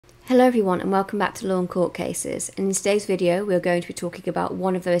Hello everyone and welcome back to Law and Court Cases, and in today's video we are going to be talking about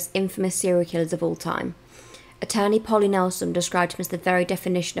one of the most infamous serial killers of all time. Attorney Polly Nelson described him as the very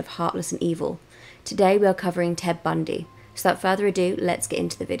definition of heartless and evil. Today we are covering Ted Bundy, so without further ado, let's get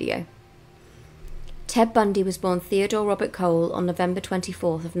into the video. Ted Bundy was born Theodore Robert Cole on November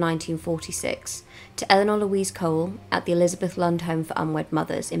 24th of 1946 to Eleanor Louise Cole at the Elizabeth Lund Home for Unwed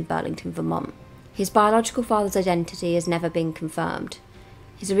Mothers in Burlington, Vermont. His biological father's identity has never been confirmed.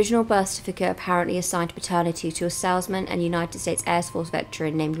 His original birth certificate apparently assigned paternity to a salesman and United States Air Force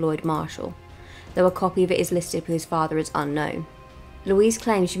veteran named Lloyd Marshall, though a copy of it is listed with his father as unknown. Louise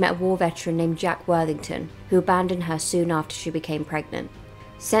claims she met a war veteran named Jack Worthington, who abandoned her soon after she became pregnant.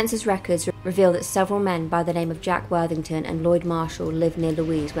 Census records reveal that several men by the name of Jack Worthington and Lloyd Marshall lived near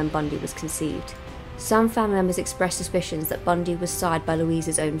Louise when Bundy was conceived. Some family members expressed suspicions that Bundy was sired by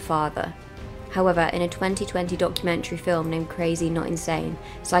Louise's own father. However, in a 2020 documentary film named Crazy Not Insane,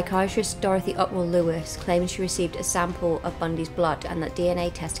 psychiatrist Dorothy Otwell-Lewis claimed she received a sample of Bundy's blood and that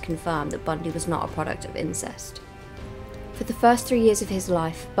DNA tests confirmed that Bundy was not a product of incest. For the first 3 years of his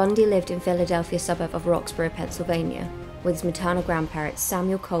life, Bundy lived in Philadelphia suburb of Roxborough, Pennsylvania, with his maternal grandparents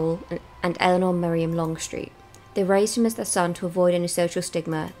Samuel Cole and Eleanor Miriam Longstreet. They raised him as their son to avoid any social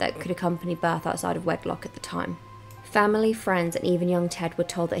stigma that could accompany birth outside of wedlock at the time. Family, friends, and even young Ted were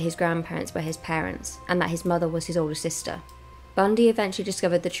told that his grandparents were his parents, and that his mother was his older sister. Bundy eventually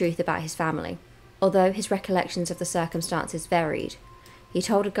discovered the truth about his family. Although his recollections of the circumstances varied, he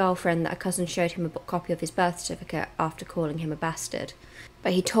told a girlfriend that a cousin showed him a copy of his birth certificate after calling him a bastard.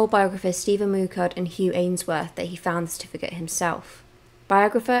 But he told biographers Stephen Mukard and Hugh Ainsworth that he found the certificate himself.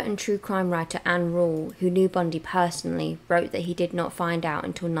 Biographer and true crime writer Anne Rule, who knew Bundy personally, wrote that he did not find out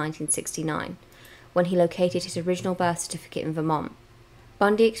until 1969. When he located his original birth certificate in Vermont.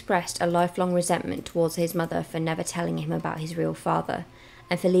 Bundy expressed a lifelong resentment towards his mother for never telling him about his real father,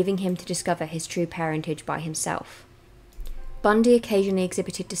 and for leaving him to discover his true parentage by himself. Bundy occasionally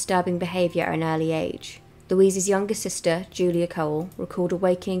exhibited disturbing behaviour at an early age. Louise's younger sister, Julia Cole, recalled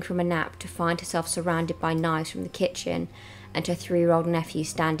awakening from a nap to find herself surrounded by knives from the kitchen and her 3-year-old nephew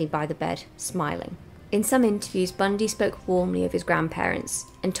standing by the bed, smiling. In some interviews, Bundy spoke warmly of his grandparents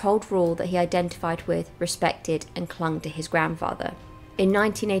and told Rule that he identified with, respected, and clung to his grandfather. In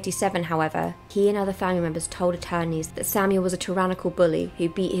 1987, however, he and other family members told attorneys that Samuel was a tyrannical bully who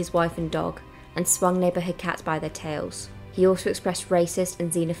beat his wife and dog and swung neighbourhood cats by their tails. He also expressed racist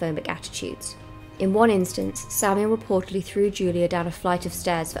and xenophobic attitudes. In one instance, Samuel reportedly threw Julia down a flight of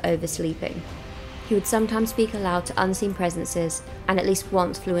stairs for oversleeping. He would sometimes speak aloud to unseen presences and at least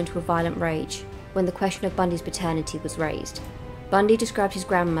once flew into a violent rage when the question of Bundy's paternity was raised. Bundy described his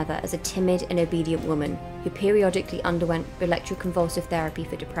grandmother as a timid and obedient woman who periodically underwent electroconvulsive therapy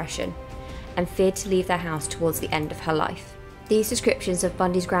for depression and feared to leave their house towards the end of her life. These descriptions of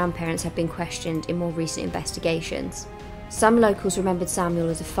Bundy's grandparents have been questioned in more recent investigations. Some locals remembered Samuel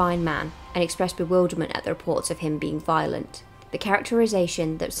as a fine man and expressed bewilderment at the reports of him being violent. The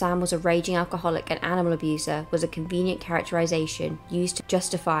characterization that Sam was a raging alcoholic and animal abuser was a convenient characterization used to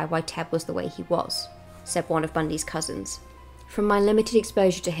justify why Ted was the way he was, said one of Bundy's cousins. From my limited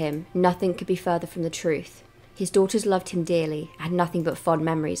exposure to him, nothing could be further from the truth. His daughters loved him dearly and had nothing but fond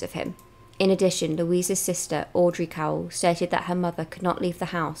memories of him. In addition, Louise's sister, Audrey Cowell, stated that her mother could not leave the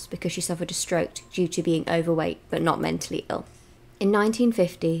house because she suffered a stroke due to being overweight but not mentally ill. In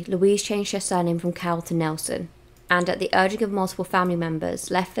 1950, Louise changed her surname from Cowell to Nelson, and at the urging of multiple family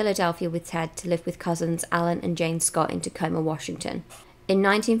members, left Philadelphia with Ted to live with cousins Alan and Jane Scott in Tacoma, Washington. In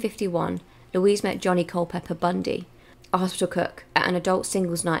 1951, Louise met Johnny Culpepper Bundy, a hospital cook, at an adult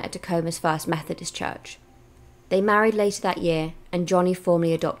singles night at Tacoma's First Methodist Church. They married later that year, and Johnny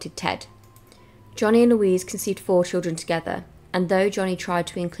formally adopted Ted. Johnny and Louise conceived 4 children together, and though Johnny tried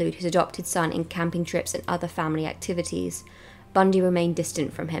to include his adopted son in camping trips and other family activities, Bundy remained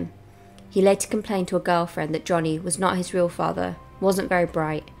distant from him. He later complained to a girlfriend that Johnny was not his real father, wasn't very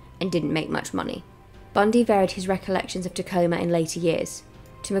bright, and didn't make much money. Bundy varied his recollections of Tacoma in later years.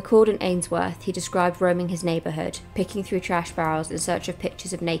 To McCord and Ainsworth, he described roaming his neighbourhood, picking through trash barrels in search of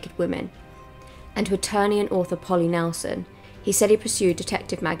pictures of naked women. And to attorney and author Polly Nelson, he said he pursued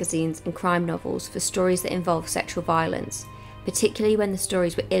detective magazines and crime novels for stories that involved sexual violence, particularly when the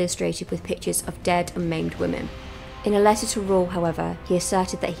stories were illustrated with pictures of dead and maimed women. In a letter to Rule, however, he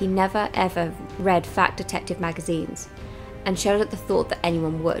asserted that he never ever read fact detective magazines, and shuddered at the thought that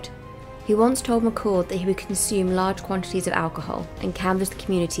anyone would. He once told McCord that he would consume large quantities of alcohol and canvass the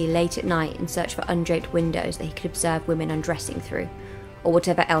community late at night in search for undraped windows that he could observe women undressing through, or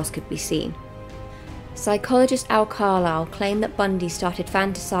whatever else could be seen. Psychologist Al Carlisle claimed that Bundy started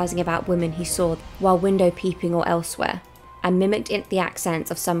fantasizing about women he saw while window peeping or elsewhere, and mimicked the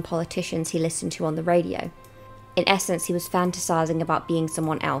accents of some politicians he listened to on the radio. In essence, he was fantasizing about being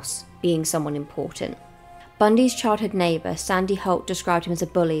someone else, being someone important. Bundy's childhood neighbour, Sandy Holt, described him as a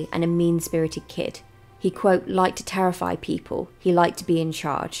bully and a mean-spirited kid. He, quote, liked to terrify people, he liked to be in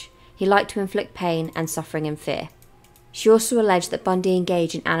charge, he liked to inflict pain and suffering and fear. She also alleged that Bundy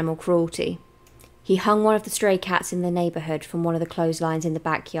engaged in animal cruelty. He hung one of the stray cats in the neighbourhood from one of the clotheslines in the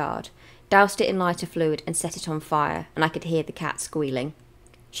backyard, doused it in lighter fluid and set it on fire, and I could hear the cat squealing.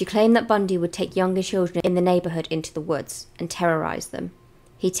 She claimed that Bundy would take younger children in the neighbourhood into the woods and terrorise them.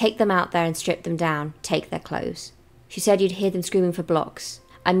 He'd take them out there and strip them down, take their clothes. She said you'd hear them screaming for blocks.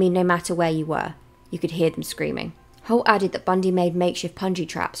 I mean, no matter where you were, you could hear them screaming. Holt added that Bundy made makeshift punji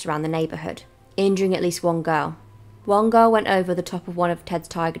traps around the neighbourhood, injuring at least one girl. One girl went over the top of one of Ted's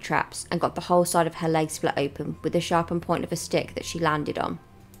tiger traps and got the whole side of her leg split open with the sharpened point of a stick that she landed on.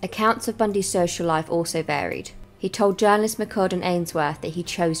 Accounts of Bundy's social life also varied. He told journalist McCord and Ainsworth that he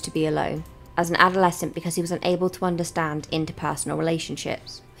chose to be alone as an adolescent because he was unable to understand interpersonal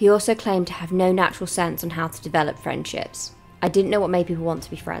relationships. He also claimed to have no natural sense on how to develop friendships. I didn't know what made people want to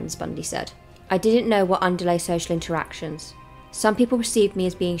be friends, Bundy said. I didn't know what underlay social interactions. Some people perceived me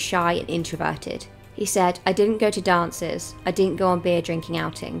as being shy and introverted. He said, I didn't go to dances, I didn't go on beer drinking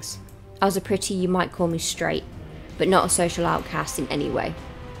outings. I was a pretty, you might call me straight, but not a social outcast in any way.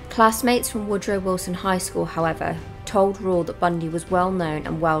 Classmates from Woodrow Wilson High School, however, told Rule that Bundy was well known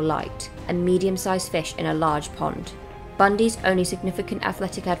and well liked, a medium-sized fish in a large pond. Bundy's only significant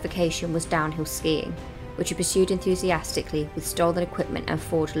athletic avocation was downhill skiing, which he pursued enthusiastically with stolen equipment and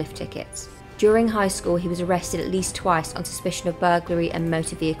forged lift tickets. During high school, he was arrested at least twice on suspicion of burglary and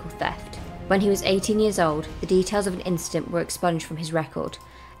motor vehicle theft. When he was 18 years old, the details of an incident were expunged from his record,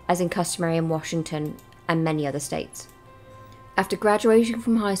 as in customary in Washington and many other states. After graduating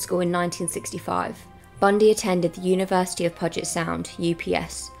from high school in 1965, Bundy attended the University of Puget Sound,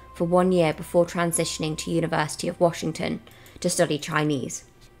 UPS, for 1 year before transitioning to University of Washington to study Chinese.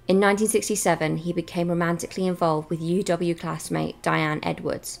 In 1967, he became romantically involved with UW classmate Diane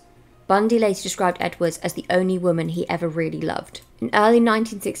Edwards. Bundy later described Edwards as the only woman he ever really loved. In early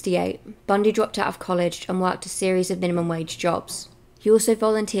 1968, Bundy dropped out of college and worked a series of minimum wage jobs. He also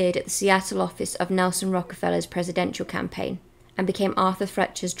volunteered at the Seattle office of Nelson Rockefeller's presidential campaign, and became Arthur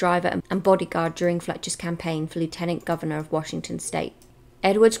Fletcher's driver and bodyguard during Fletcher's campaign for Lieutenant Governor of Washington State.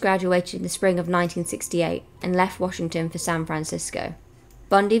 Edwards graduated in the spring of 1968 and left Washington for San Francisco.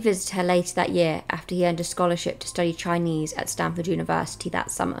 Bundy visited her later that year after he earned a scholarship to study Chinese at Stanford University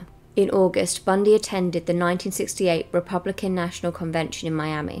that summer. In August, Bundy attended the 1968 Republican National Convention in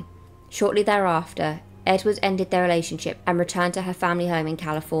Miami. Shortly thereafter, Edwards ended their relationship and returned to her family home in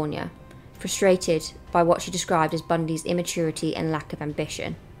California, frustrated by what she described as Bundy's immaturity and lack of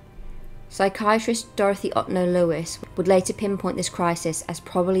ambition. Psychiatrist Dorothy Otno-Lewis would later pinpoint this crisis as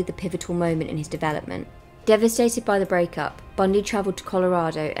probably the pivotal moment in his development. Devastated by the breakup, Bundy travelled to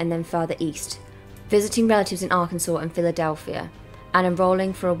Colorado and then further east, visiting relatives in Arkansas and Philadelphia, and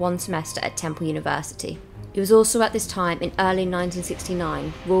enrolling for one semester at Temple University. It was also at this time, in early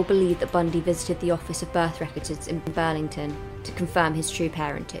 1969, Rule believed that Bundy visited the Office of Birth Records in Burlington to confirm his true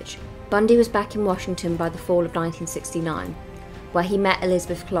parentage. Bundy was back in Washington by the fall of 1969, where he met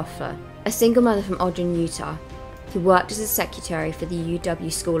Elizabeth Kloffler, a single mother from Ogden, Utah, who worked as a secretary for the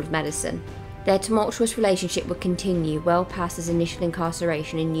UW School of Medicine. Their tumultuous relationship would continue well past his initial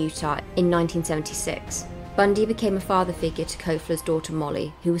incarceration in Utah in 1976. Bundy became a father figure to Kloffler's daughter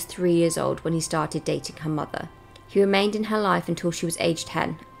Molly, who was 3 years old when he started dating her mother. He remained in her life until she was age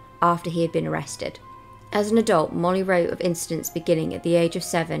 10, after he had been arrested. As an adult, Molly wrote of incidents beginning at the age of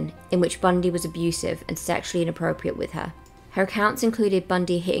 7 in which Bundy was abusive and sexually inappropriate with her. Her accounts included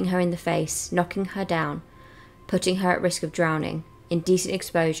Bundy hitting her in the face, knocking her down, putting her at risk of drowning, indecent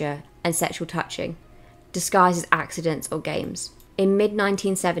exposure, and sexual touching, disguised as accidents or games. In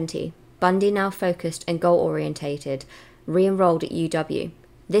mid-1970, Bundy, now focused and goal-orientated, re-enrolled at UW,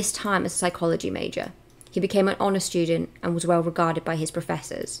 this time as a psychology major. He became an honour student and was well regarded by his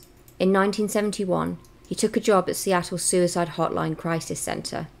professors. In 1971, he took a job at Seattle's Suicide Hotline Crisis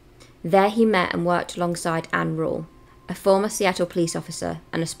Center. There he met and worked alongside Ann Rule, a former Seattle police officer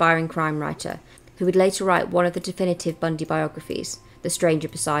and aspiring crime writer, who would later write one of the definitive Bundy biographies, The Stranger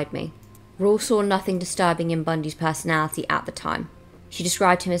Beside Me. Rule saw nothing disturbing in Bundy's personality at the time. She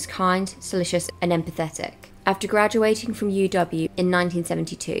described him as kind, solicitous, and empathetic. After graduating from UW in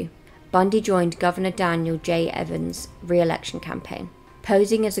 1972, Bundy joined Governor Daniel J. Evans' re-election campaign.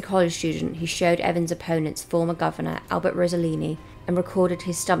 Posing as a college student, he showed Evans' opponents former Governor Albert Rossellini and recorded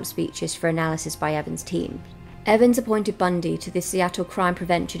his stump speeches for analysis by Evans' team. Evans appointed Bundy to the Seattle Crime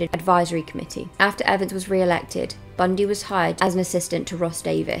Prevention Advisory Committee. After Evans was re-elected, Bundy was hired as an assistant to Ross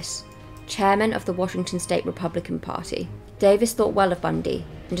Davis, chairman of the Washington State Republican Party. Davis thought well of Bundy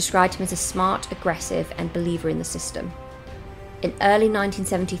and described him as a smart, aggressive, and believer in the system. In early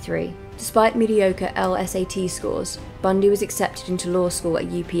 1973, despite mediocre LSAT scores, Bundy was accepted into law school at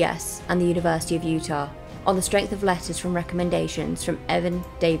UPS and the University of Utah, on the strength of letters from recommendations from Evan,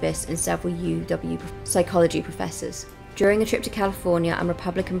 Davis, and several UW psychology professors. During a trip to California and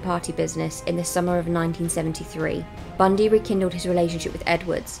Republican Party business in the summer of 1973, Bundy rekindled his relationship with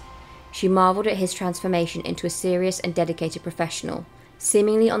Edwards. She marveled at his transformation into a serious and dedicated professional,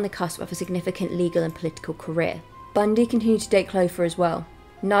 seemingly on the cusp of a significant legal and political career. Bundy continued to date Clover as well.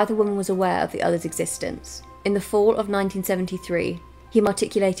 Neither woman was aware of the other's existence. In the fall of 1973, he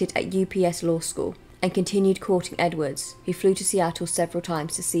matriculated at UPS Law School and continued courting Edwards, who flew to Seattle several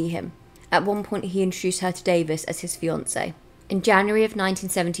times to see him. At one point, he introduced her to Davis as his fiancée. In January of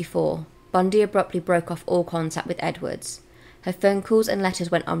 1974, Bundy abruptly broke off all contact with Edwards. Her phone calls and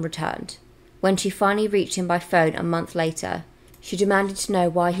letters went unreturned. When she finally reached him by phone a month later, she demanded to know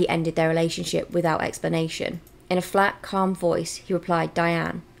why he ended their relationship without explanation. In a flat, calm voice, he replied,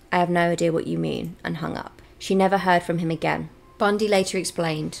 "Diane, I have no idea what you mean," and hung up. She never heard from him again. Bundy later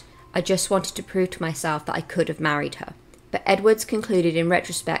explained, "I just wanted to prove to myself that I could have married her." But Edwards concluded in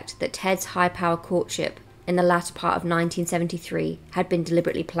retrospect that Ted's high-power courtship in the latter part of 1973 had been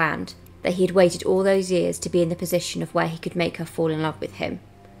deliberately planned, that he had waited all those years to be in the position of where he could make her fall in love with him,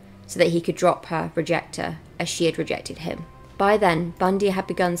 so that he could drop her, reject her, as she had rejected him. By then, Bundy had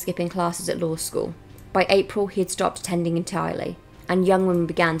begun skipping classes at law school. By April, he had stopped attending entirely, and young women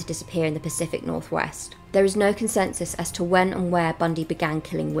began to disappear in the Pacific Northwest. There is no consensus as to when and where Bundy began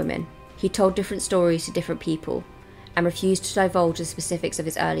killing women. He told different stories to different people, and refused to divulge the specifics of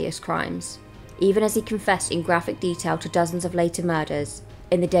his earliest crimes, even as he confessed in graphic detail to dozens of later murders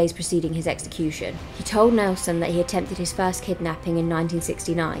in the days preceding his execution. He told Nelson that he attempted his first kidnapping in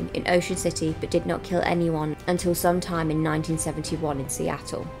 1969 in Ocean City but did not kill anyone until sometime in 1971 in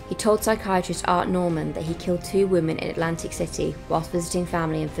Seattle. He told psychiatrist Art Norman that he killed 2 women in Atlantic City whilst visiting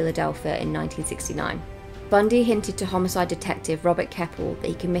family in Philadelphia in 1969. Bundy hinted to homicide detective Robert Keppel that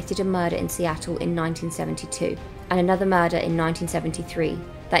he committed a murder in Seattle in 1972 and another murder in 1973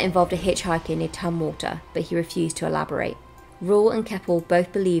 that involved a hitchhiker near Tumwater, but he refused to elaborate. Rule and Keppel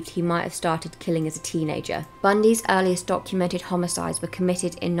both believed he might have started killing as a teenager. Bundy's earliest documented homicides were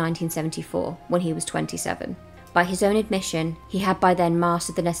committed in 1974, when he was 27. By his own admission, he had by then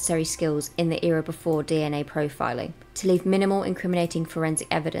mastered the necessary skills in the era before DNA profiling, to leave minimal incriminating forensic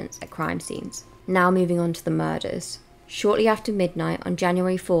evidence at crime scenes. Now moving on to the murders. Shortly after midnight on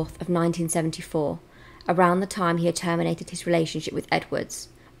January 4th of 1974, around the time he had terminated his relationship with Edwards,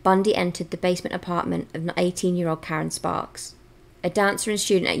 Bundy entered the basement apartment of 18-year-old Karen Sparks, a dancer and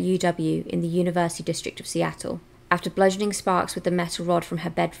student at UW in the University District of Seattle. After bludgeoning Sparks with the metal rod from her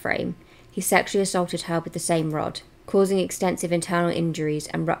bed frame, he sexually assaulted her with the same rod, causing extensive internal injuries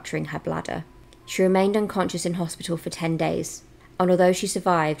and rupturing her bladder. She remained unconscious in hospital for 10 days, and although she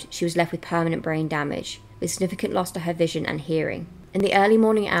survived, she was left with permanent brain damage, with significant loss to her vision and hearing. In the early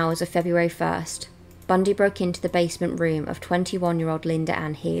morning hours of February 1st, Bundy broke into the basement room of 21-year-old Linda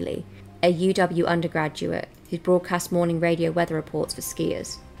Ann Healy, a UW undergraduate who broadcast morning radio weather reports for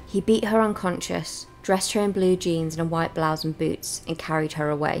skiers. He beat her unconscious, dressed her in blue jeans and a white blouse and boots, and carried her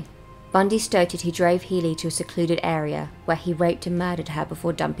away. Bundy stated he drove Healy to a secluded area where he raped and murdered her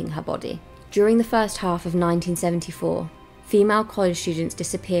before dumping her body. During the first half of 1974, female college students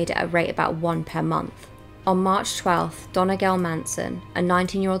disappeared at a rate about 1 per month. On March 12th, Donna Gail Manson, a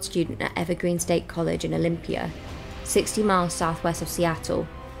 19-year-old student at Evergreen State College in Olympia, 60 miles southwest of Seattle,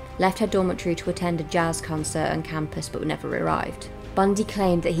 left her dormitory to attend a jazz concert on campus but never arrived. Bundy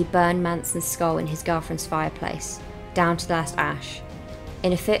claimed that he burned Manson's skull in his girlfriend's fireplace, down to the last ash,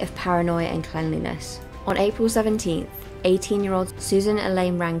 in a fit of paranoia and cleanliness. On April 17th, 18-year-old Susan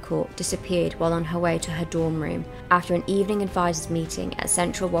Elaine Rancourt disappeared while on her way to her dorm room after an evening advisors meeting at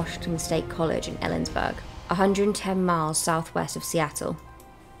Central Washington State College in Ellensburg, 110 miles southwest of Seattle.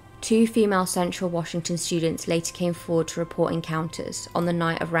 2 female Central Washington students later came forward to report encounters on the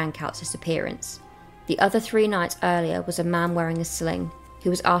night of Rancourt's disappearance. The other 3 nights earlier was a man wearing a sling who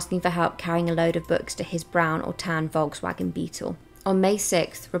was asking for help carrying a load of books to his brown or tan Volkswagen Beetle. On May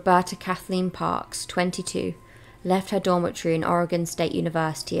 6th, Roberta Kathleen Parks, 22, left her dormitory in Oregon State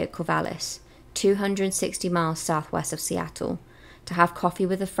University at Corvallis, 260 miles southwest of Seattle, to have coffee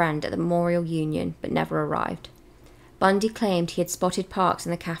with a friend at the Memorial Union, but never arrived. Bundy claimed he had spotted Parks in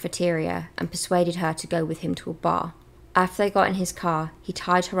the cafeteria and persuaded her to go with him to a bar. After they got in his car, he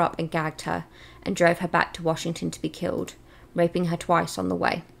tied her up and gagged her, and drove her back to Washington to be killed, raping her twice on the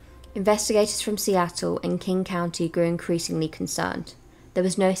way. Investigators from Seattle and King County grew increasingly concerned. There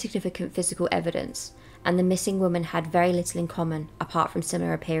was no significant physical evidence, and the missing woman had very little in common apart from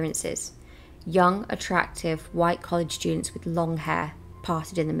similar appearances. Young, attractive, white college students with long hair,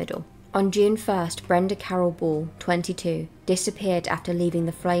 parted in the middle. On June 1st, Brenda Carol Ball, 22, disappeared after leaving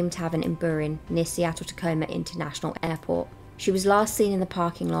the Flame Tavern in Burin near Seattle-Tacoma International Airport. She was last seen in the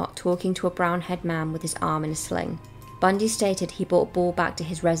parking lot talking to a brown-haired man with his arm in a sling. Bundy stated he brought Ball back to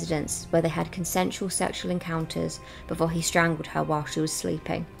his residence where they had consensual sexual encounters before he strangled her while she was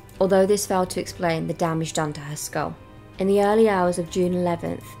sleeping, although this failed to explain the damage done to her skull. In the early hours of June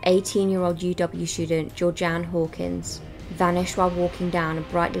 11th, 18-year-old UW student Georgianne Hawkins vanished while walking down a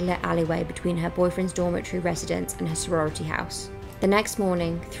brightly lit alleyway between her boyfriend's dormitory residence and her sorority house. The next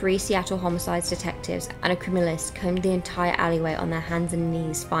morning, 3 Seattle homicides detectives and a criminalist combed the entire alleyway on their hands and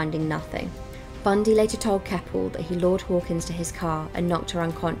knees, finding nothing. Bundy later told Keppel that he lured Hawkins to his car and knocked her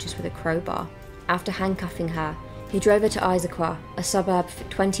unconscious with a crowbar. After handcuffing her, he drove her to Issaquah, a suburb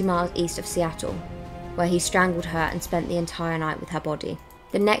 20 miles east of Seattle, where he strangled her and spent the entire night with her body.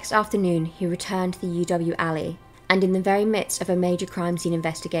 The next afternoon, he returned to the UW alley, and in the very midst of a major crime scene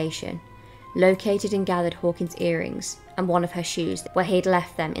investigation, located and gathered Hawkins' earrings and one of her shoes, where he had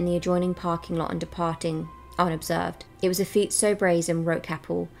left them in the adjoining parking lot and departing unobserved. It was a feat so brazen, wrote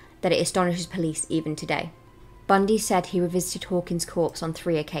Keppel, that it astonishes police even today. Bundy said he revisited Hawkins' corpse on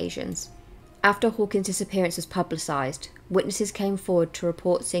 3 occasions. After Hawkins' disappearance was publicised, witnesses came forward to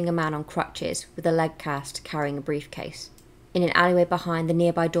report seeing a man on crutches with a leg cast carrying a briefcase in an alleyway behind the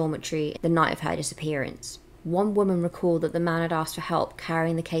nearby dormitory the night of her disappearance. One woman recalled that the man had asked for help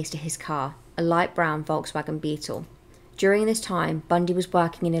carrying the case to his car, a light brown Volkswagen Beetle. During this time, Bundy was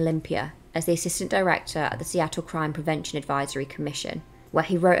working in Olympia as the assistant director at the Seattle Crime Prevention Advisory Commission, where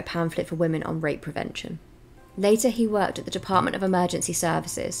he wrote a pamphlet for women on rape prevention. Later, he worked at the Department of Emergency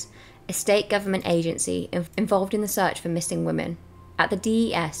Services, a state government agency involved in the search for missing women. At the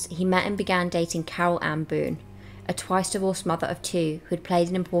DES, he met and began dating Carol Ann Boone, a twice-divorced mother of 2 who had played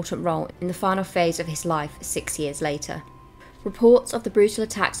an important role in the final phase of his life 6 years later. Reports of the brutal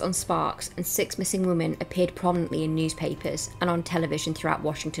attacks on Sparks and 6 missing women appeared prominently in newspapers and on television throughout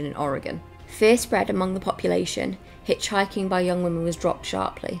Washington and Oregon. Fear spread among the population. Hitchhiking by young women was dropped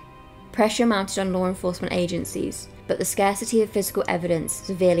sharply. Pressure mounted on law enforcement agencies, but the scarcity of physical evidence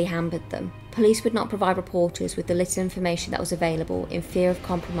severely hampered them. Police would not provide reporters with the little information that was available in fear of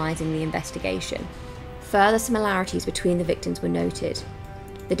compromising the investigation. Further similarities between the victims were noted.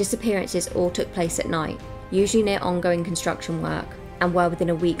 The disappearances all took place at night, usually near ongoing construction work, and were within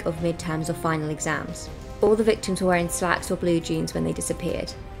a week of midterms or final exams. All the victims were wearing slacks or blue jeans when they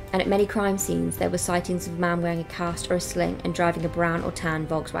disappeared, and at many crime scenes there were sightings of a man wearing a cast or a sling and driving a brown or tan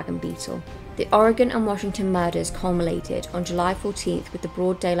Volkswagen Beetle. The Oregon and Washington murders culminated on July 14th with the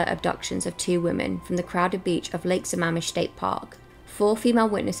broad daylight abductions of 2 women from the crowded beach of Lake Sammamish State Park. 4 female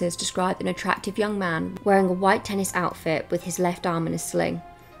witnesses described an attractive young man wearing a white tennis outfit with his left arm in a sling,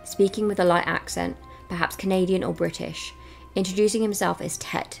 speaking with a light accent, perhaps Canadian or British, introducing himself as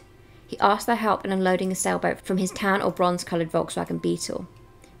Ted. He asked their help in unloading a sailboat from his tan or bronze-coloured Volkswagen Beetle.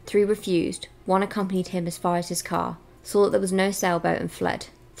 3 refused, 1 accompanied him as far as his car, saw that there was no sailboat and fled.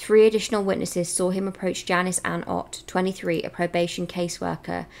 3 additional witnesses saw him approach Janice Ann Ott, 23, a probation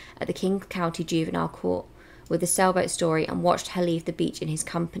caseworker at the King County Juvenile Court, with the sailboat story and watched her leave the beach in his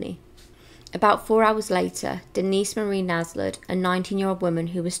company. About 4 hours later, Denise Marie Naslund, a 19-year-old woman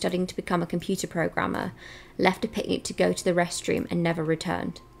who was studying to become a computer programmer, left a picnic to go to the restroom and never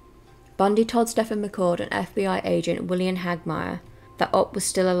returned. Bundy told Stephen McCord and FBI agent William Hagmeyer that Ott was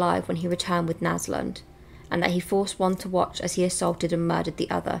still alive when he returned with Naslund, and that he forced one to watch as he assaulted and murdered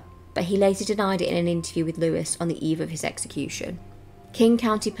the other, but he later denied it in an interview with Lewis on the eve of his execution. King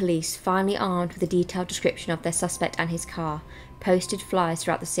County Police, finally armed with a detailed description of their suspect and his car, posted flyers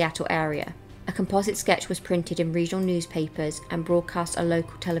throughout the Seattle area. A composite sketch was printed in regional newspapers and broadcast on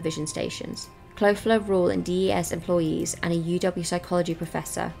local television stations. Clofelo Rural and DES employees and a UW psychology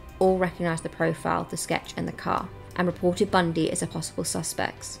professor all recognised the profile, the sketch and the car, and reported Bundy as a possible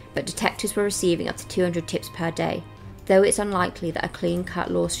suspects, but detectives were receiving up to 200 tips per day, though it's unlikely that a clean-cut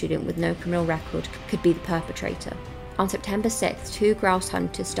law student with no criminal record could be the perpetrator. On September 6th, 2 grouse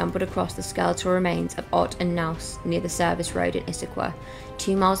hunters stumbled across the skeletal remains of Ott and Naus near the service road in Issaquah,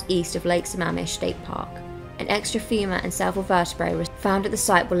 2 miles east of Lake Sammamish State Park. An extra femur and several vertebrae found at the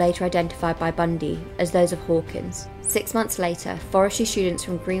site were later identified by Bundy as those of Hawkins. 6 months later, forestry students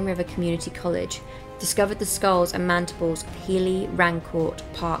from Green River Community College discovered the skulls and mandibles of Healy, Rancourt,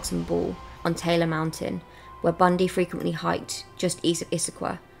 Parks and Ball on Taylor Mountain, where Bundy frequently hiked just east of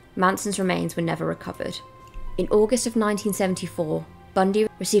Issaquah, Manson's remains were never recovered. In August of 1974, Bundy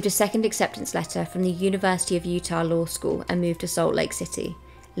received a second acceptance letter from the University of Utah Law School and moved to Salt Lake City,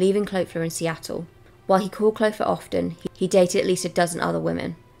 leaving Cloefler in Seattle. While he called Cloefler often, he dated at least a dozen other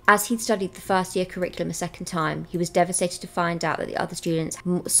women. As he'd studied the first-year curriculum a second time, he was devastated to find out that the other students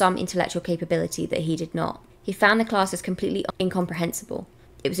had some intellectual capability that he did not. He found the classes completely incomprehensible.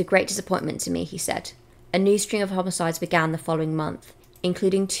 "It was a great disappointment to me," he said. A new string of homicides began the following month,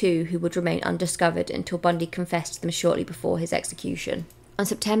 including 2 who would remain undiscovered until Bundy confessed to them shortly before his execution. On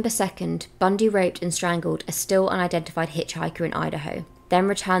September 2nd, Bundy raped and strangled a still unidentified hitchhiker in Idaho, then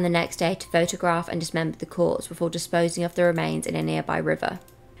returned the next day to photograph and dismember the corpse before disposing of the remains in a nearby river.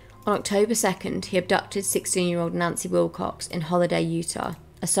 On October 2nd, he abducted 16-year-old Nancy Wilcox in Holiday, Utah,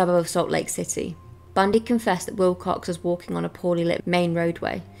 a suburb of Salt Lake City. Bundy confessed that Wilcox was walking on a poorly lit main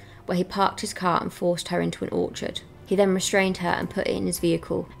roadway, where he parked his car and forced her into an orchard. He then restrained her and put it in his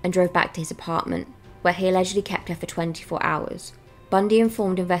vehicle and drove back to his apartment, where he allegedly kept her for 24 hours. Bundy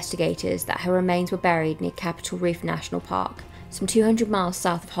informed investigators that her remains were buried near Capitol Reef National Park, some 200 miles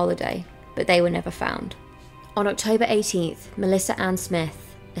south of Holiday, but they were never found. On October 18th, Melissa Ann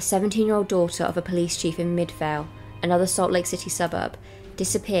Smith, a 17-year-old daughter of a police chief in Midvale, another Salt Lake City suburb,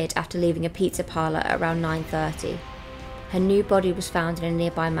 disappeared after leaving a pizza parlor at around 9:30. Her new body was found in a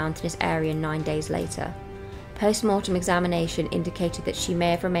nearby mountainous area 9 days later. Post-mortem examination indicated that she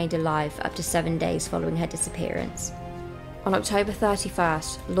may have remained alive for up to 7 days following her disappearance. On October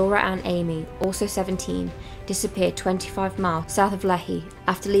 31st, Laura Ann Amy, also 17, disappeared 25 miles south of Lehi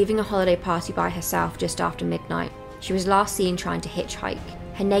after leaving a holiday party by herself just after midnight. She was last seen trying to hitchhike.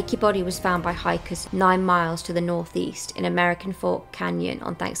 Her naked body was found by hikers 9 miles to the northeast in American Fork Canyon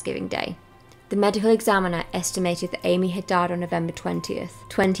on Thanksgiving Day. The medical examiner estimated that Amy had died on November 20th,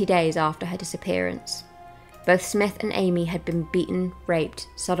 20 days after her disappearance. Both Smith and Amy had been beaten, raped,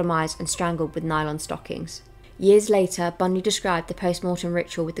 sodomized, and strangled with nylon stockings. Years later, Bundy described the post-mortem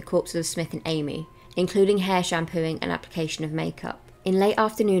ritual with the corpses of Smith and Amy, including hair shampooing and application of makeup. In late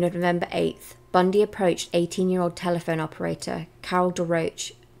afternoon of November 8th, Bundy approached 18-year-old telephone operator Carol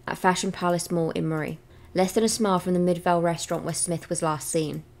DeRoche at Fashion Palace Mall in Murray, less than a mile from the Midvale restaurant where Smith was last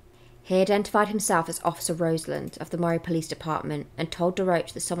seen. He identified himself as Officer Roseland of the Murray Police Department and told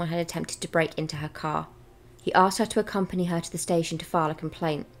DeRoche that someone had attempted to break into her car. He asked her to accompany her to the station to file a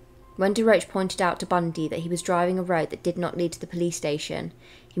complaint. When DeRoche pointed out to Bundy that he was driving a road that did not lead to the police station,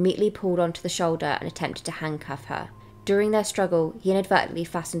 he immediately pulled onto the shoulder and attempted to handcuff her. During their struggle, he inadvertently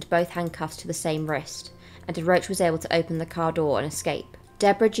fastened both handcuffs to the same wrist, and DeRoche was able to open the car door and escape.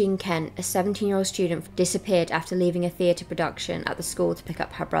 Deborah Jean Kent, a 17-year-old student, disappeared after leaving a theatre production at the school to pick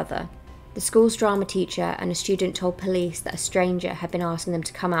up her brother. The school's drama teacher and a student told police that a stranger had been asking them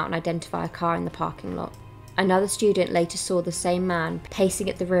to come out and identify a car in the parking lot. Another student later saw the same man pacing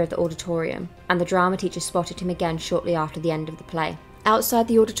at the rear of the auditorium, and the drama teacher spotted him again shortly after the end of the play. Outside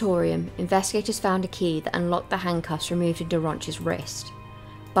the auditorium, investigators found a key that unlocked the handcuffs removed from DeRoche's wrist.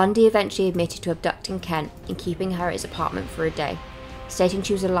 Bundy eventually admitted to abducting Kent and keeping her at his apartment for a day, stating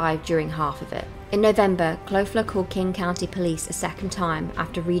she was alive during half of it. In November, Cloefler called King County Police a second time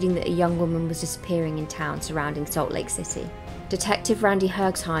after reading that a young woman was disappearing in town surrounding Salt Lake City. Detective Randy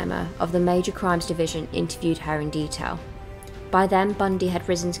Hergsheimer of the Major Crimes Division interviewed her in detail. By then, Bundy had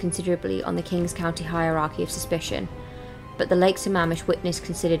risen considerably on the Kings County hierarchy of suspicion, but the Lake Sammamish witness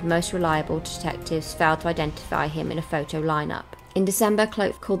considered most reliable detectives failed to identify him in a photo lineup. In December,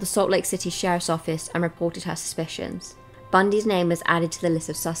 Cloefler called the Salt Lake City Sheriff's Office and reported her suspicions. Bundy's name was added to the list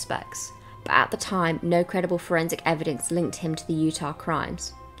of suspects, but at the time, no credible forensic evidence linked him to the Utah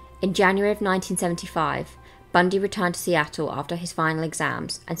crimes. In January of 1975, Bundy returned to Seattle after his final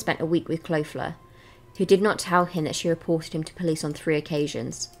exams and spent a week with Cloefler, who did not tell him that she reported him to police on 3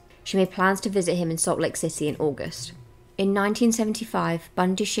 occasions. She made plans to visit him in Salt Lake City in August. In 1975,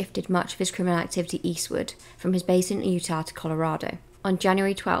 Bundy shifted much of his criminal activity eastward from his base in Utah to Colorado. On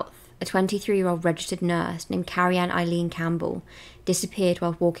January 12th, a 23-year-old registered nurse named Carrie-Ann Eileen Campbell disappeared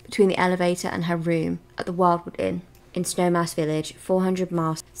while walking between the elevator and her room at the Wildwood Inn in Snowmass Village, 400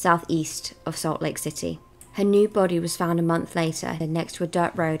 miles southeast of Salt Lake City. Her new body was found a month later next to a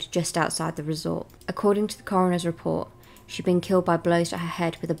dirt road just outside the resort. According to the coroner's report, she'd been killed by blows to her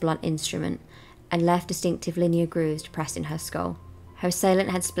head with a blunt instrument and left distinctive linear grooves pressed in her skull. Her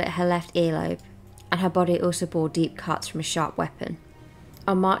assailant had split her left earlobe, and her body also bore deep cuts from a sharp weapon.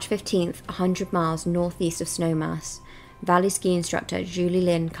 On March 15th, 100 miles northeast of Snowmass, Valley ski instructor Julie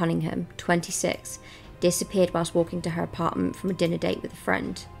Lynn Cunningham, 26, disappeared whilst walking to her apartment from a dinner date with a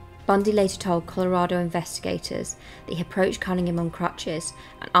friend. Bundy later told Colorado investigators that he approached Cunningham on crutches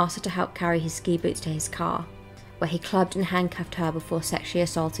and asked her to help carry his ski boots to his car. where he clubbed and handcuffed her before sexually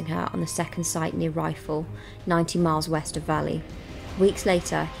assaulting her on the second site near Rifle, 90 miles west of Valley. Weeks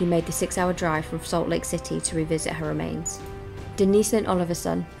later, he made the 6-hour drive from Salt Lake City to revisit her remains. Denise Lynn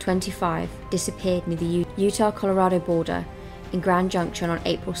Oliverson, 25, disappeared near the Utah-Colorado border in Grand Junction on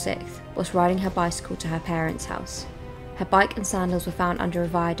April 6th, whilst riding her bicycle to her parents' house. Her bike and sandals were found under a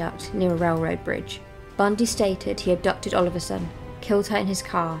viaduct near a railroad bridge. Bundy stated he abducted Oliverson, killed her in his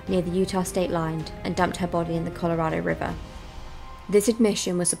car near the Utah state line, and dumped her body in the Colorado River. This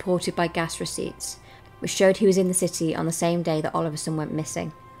admission was supported by gas receipts, which showed he was in the city on the same day that Oliverson went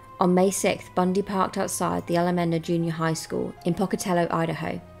missing. On May 6th, Bundy parked outside the Alameda Junior High School in Pocatello,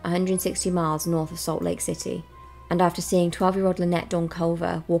 Idaho, 160 miles north of Salt Lake City, and after seeing 12-year-old Lynette Dawn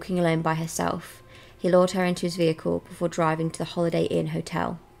Culver walking alone by herself, he lured her into his vehicle before driving to the Holiday Inn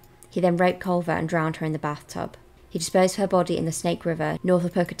Hotel. He then raped Culver and drowned her in the bathtub. He disposed of her body in the Snake River, north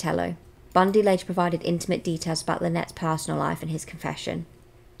of Pocatello. Bundy later provided intimate details about Lynette's personal life in his confession.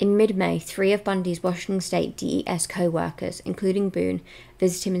 In mid-May, 3 of Bundy's Washington State DES co-workers, including Boone,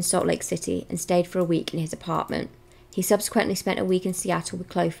 visited him in Salt Lake City and stayed for a week in his apartment. He subsequently spent a week in Seattle with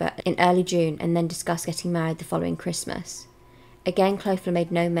Clover in early June and then discussed getting married the following Christmas. Again, Clover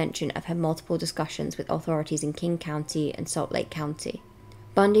made no mention of her multiple discussions with authorities in King County and Salt Lake County.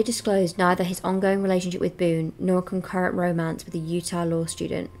 Bundy disclosed neither his ongoing relationship with Boone nor a concurrent romance with a Utah law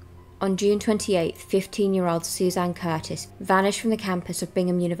student. On June 28th, 15-year-old Suzanne Curtis vanished from the campus of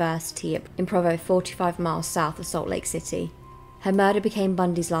Bingham University in Provo, 45 miles south of Salt Lake City. Her murder became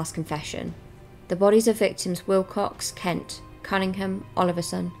Bundy's last confession. The bodies of victims Wilcox, Kent, Cunningham,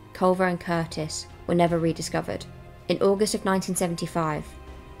 Oliverson, Culver and Curtis were never rediscovered. In August of 1975,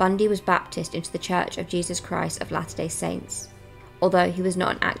 Bundy was baptized into the Church of Jesus Christ of Latter-day Saints, although he was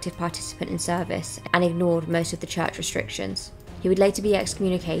not an active participant in service and ignored most of the church restrictions. He would later be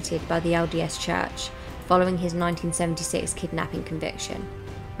excommunicated by the LDS Church following his 1976 kidnapping conviction.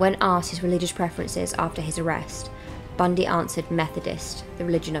 When asked his religious preferences after his arrest, Bundy answered Methodist, the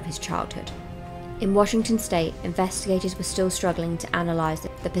religion of his childhood. In Washington state, investigators were still struggling to analyse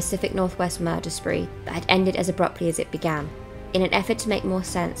the Pacific Northwest murder spree that had ended as abruptly as it began. In an effort to make more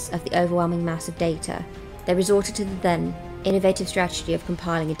sense of the overwhelming mass of data, they resorted to the then innovative strategy of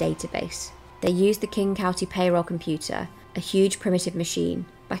compiling a database. They used the King County payroll computer, a huge primitive machine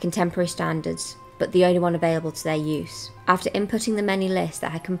by contemporary standards, but the only one available to their use. After inputting the many lists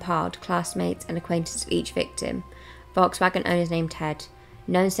that had compiled classmates and acquaintances of each victim, Volkswagen owners named Ted,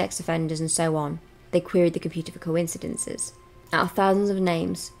 known sex offenders and so on, they queried the computer for coincidences. Out of thousands of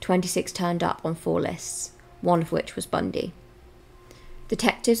names, 26 turned up on 4 lists, one of which was Bundy.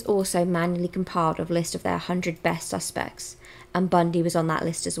 Detectives also manually compiled a list of their 100 best suspects, and Bundy was on that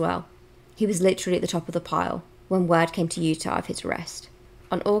list as well. He was literally at the top of the pile when word came to Utah of his arrest.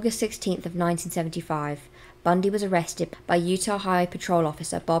 On August 16th of 1975, Bundy was arrested by Utah Highway Patrol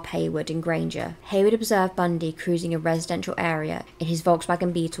Officer Bob Hayward in Granger. Hayward observed Bundy cruising a residential area in his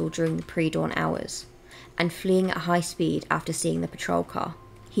Volkswagen Beetle during the pre-dawn hours, and fleeing at high speed after seeing the patrol car.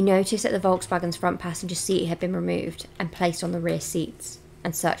 He noticed that the Volkswagen's front passenger seat had been removed and placed on the rear seats,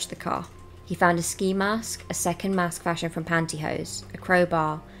 and searched the car. He found a ski mask, a second mask fashioned from pantyhose, a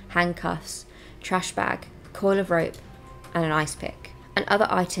crowbar, handcuffs, trash bag, a coil of rope, and an ice pick, and other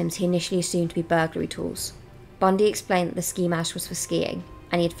items he initially assumed to be burglary tools. Bundy explained that the ski mask was for skiing,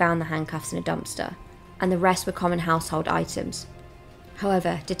 and he had found the handcuffs in a dumpster, and the rest were common household items.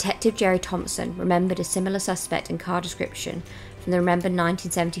 However, Detective Jerry Thompson remembered a similar suspect and car description from the remembered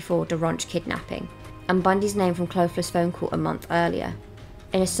 1974 DeRonch kidnapping, and Bundy's name from Clover's phone call a month earlier.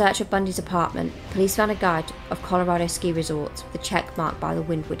 In a search of Bundy's apartment, police found a guide of Colorado ski resorts with a check mark by the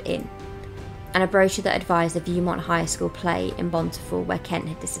Windward Inn, and a brochure that advised the Viewmont High School play in Bountiful where Kent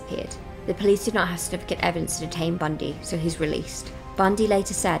had disappeared. The police did not have significant evidence to detain Bundy, so he's released. Bundy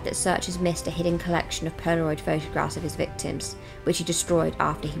later said that searchers missed a hidden collection of Polaroid photographs of his victims, which he destroyed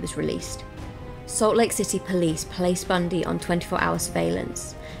after he was released. Salt Lake City police placed Bundy on 24-hour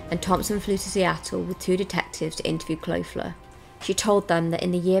surveillance, and Thompson flew to Seattle with 2 detectives to interview Clover. She told them that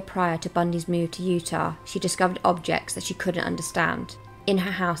in the year prior to Bundy's move to Utah, she discovered objects that she couldn't understand in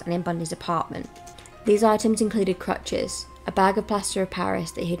her house and in Bundy's apartment. These items included crutches, a bag of plaster of Paris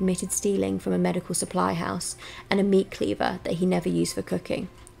that he admitted stealing from a medical supply house, and a meat cleaver that he never used for cooking.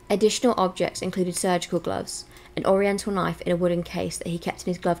 Additional objects included surgical gloves, an oriental knife in a wooden case that he kept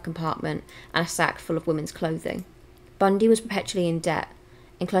in his glove compartment, and a sack full of women's clothing. Bundy was perpetually in debt,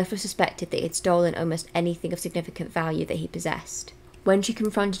 and Clover suspected that he had stolen almost anything of significant value that he possessed. When she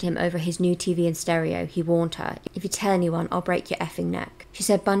confronted him over his new TV and stereo, he warned her, "If you tell anyone, I'll break your effing neck." She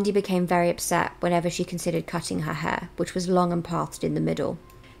said Bundy became very upset whenever she considered cutting her hair, which was long and parted in the middle.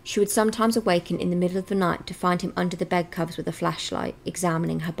 She would sometimes awaken in the middle of the night to find him under the bed covers with a flashlight,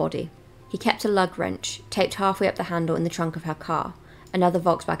 examining her body. He kept a lug wrench, taped halfway up the handle in the trunk of her car, another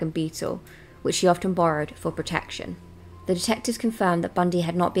Volkswagen Beetle, which she often borrowed for protection. The detectives confirmed that Bundy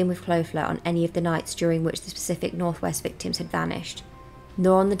had not been with Clofler on any of the nights during which the specific Northwest victims had vanished,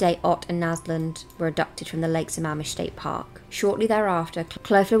 nor on the day Ott and Nasland were abducted from the Lake Sammamish State Park. Shortly thereafter,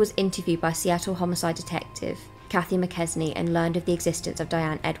 Clofler was interviewed by Seattle homicide detective Kathy McKesney and learned of the existence of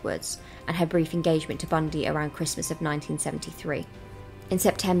Diane Edwards and her brief engagement to Bundy around Christmas of 1973. In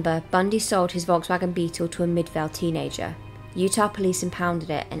September, Bundy sold his Volkswagen Beetle to a Midvale teenager. Utah police impounded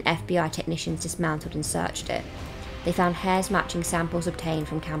it and FBI technicians dismantled and searched it. They found hairs matching samples obtained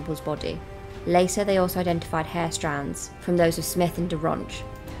from Campbell's body. Later, they also identified hair strands from those of Smith and DeRonch.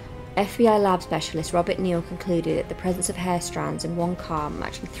 FBI lab specialist Robert Neal concluded that the presence of hair strands in one car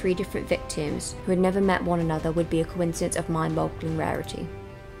matching 3 different victims who had never met one another would be a coincidence of mind-boggling rarity.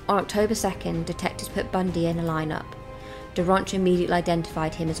 On October 2nd, detectives put Bundy in a lineup. DeRonch immediately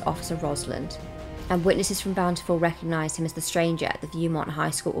identified him as Officer Rosland, and witnesses from Bountiful recognised him as the stranger at the Viewmont High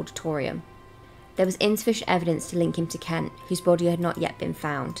School auditorium. There was insufficient evidence to link him to Kent, whose body had not yet been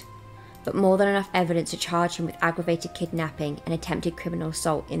found, but more than enough evidence to charge him with aggravated kidnapping and attempted criminal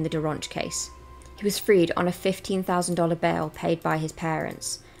assault in the DeRonch case. He was freed on a $15,000 bail paid by his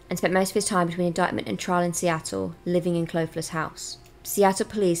parents, and spent most of his time between indictment and trial in Seattle, living in Clofler's house. Seattle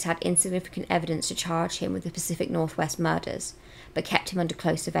police had insignificant evidence to charge him with the Pacific Northwest murders, but kept him under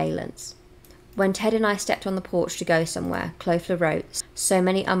close surveillance. When Ted and I stepped on the porch to go somewhere, Clofler wrote, so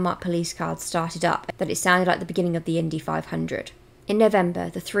many unmarked police cars started up that it sounded like the beginning of the Indy 500. In November,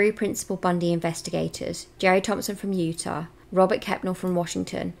 the 3 principal Bundy investigators, Jerry Thompson from Utah, Robert Kepnell from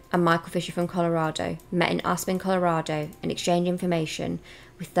Washington, and Michael Fisher from Colorado, met in Aspen, Colorado, and exchanged information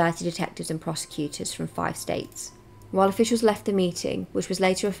with 30 detectives and prosecutors from 5 states. While officials left the meeting, which was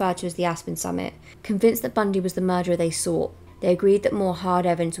later referred to as the Aspen Summit, convinced that Bundy was the murderer they sought, they agreed that more hard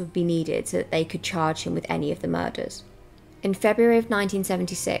evidence would be needed so that they could charge him with any of the murders. In February of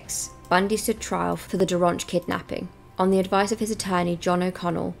 1976, Bundy stood trial for the DeRonch kidnapping. On the advice of his attorney, John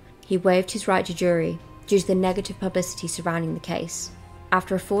O'Connell, he waived his right to jury due to the negative publicity surrounding the case.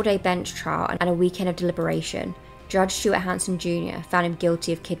 After a 4-day bench trial and a weekend of deliberation, Judge Stuart Hanson Jr. found him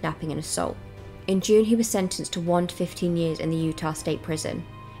guilty of kidnapping and assault. In June, he was sentenced to 1 to 15 years in the Utah State Prison.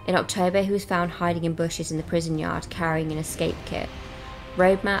 In October, he was found hiding in bushes in the prison yard carrying an escape kit,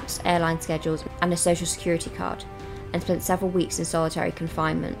 road maps, airline schedules, and a social security card, and spent several weeks in solitary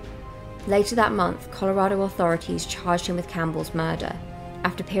confinement. Later that month, Colorado authorities charged him with Campbell's murder.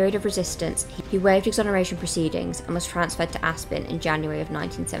 After a period of resistance, he waived exoneration proceedings and was transferred to Aspen in January of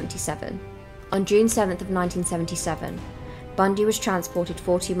 1977. On June 7th of 1977, Bundy was transported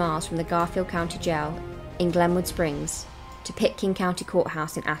 40 miles from the Garfield County Jail in Glenwood Springs to Pitkin County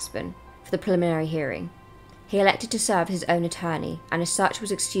Courthouse in Aspen for the preliminary hearing. He elected to serve as his own attorney, and as such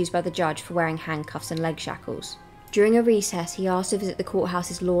was excused by the judge for wearing handcuffs and leg shackles. During a recess, he asked to visit the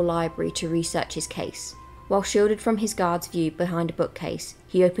courthouse's law library to research his case. While shielded from his guard's view behind a bookcase,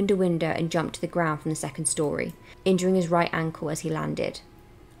 he opened a window and jumped to the ground from the 2nd story, injuring his right ankle as he landed.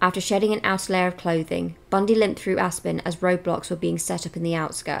 After shedding an outer layer of clothing, Bundy limped through Aspen as roadblocks were being set up in the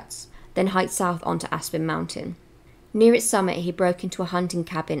outskirts, then hiked south onto Aspen Mountain. Near its summit, he broke into a hunting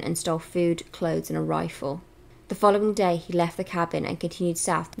cabin and stole food, clothes, and a rifle. The following day, he left the cabin and continued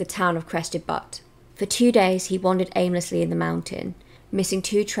south to the town of Crested Butte. For 2 days, he wandered aimlessly in the mountain, missing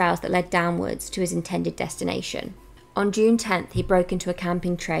 2 trails that led downwards to his intended destination. On June 10th, he broke into a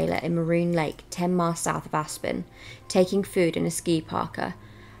camping trailer in Maroon Lake, 10 miles south of Aspen, taking food and a ski parka.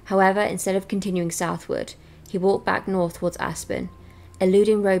 However, instead of continuing southward, he walked back north towards Aspen,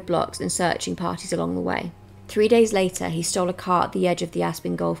 eluding roadblocks and searching parties along the way. 3 days later, he stole a car at the edge of the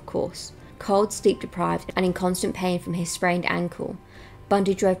Aspen golf course. Cold, sleep-deprived, and in constant pain from his sprained ankle,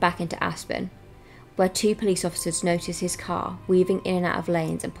 Bundy drove back into Aspen, where 2 police officers noticed his car weaving in and out of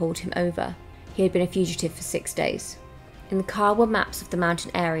lanes and pulled him over. He had been a fugitive for 6 days. In the car were maps of the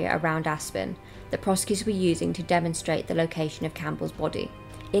mountain area around Aspen that prosecutors were using to demonstrate the location of Campbell's body,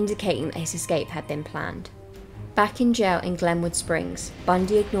 indicating that his escape had been planned. Back in jail in Glenwood Springs,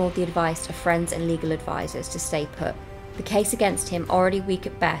 Bundy ignored the advice of friends and legal advisors to stay put. The case against him, already weak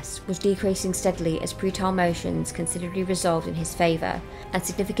at best, was decreasing steadily as pretrial motions considerably resolved in his favour, and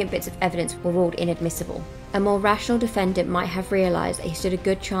significant bits of evidence were ruled inadmissible. A more rational defendant might have realised that he stood a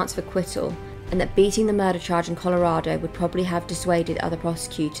good chance of acquittal, and that beating the murder charge in Colorado would probably have dissuaded other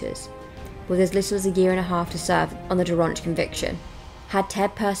prosecutors, with as little as a year and a half to serve on the DeRonch conviction. Had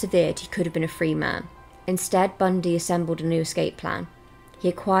Ted persevered, he could have been a free man. Instead, Bundy assembled a new escape plan. He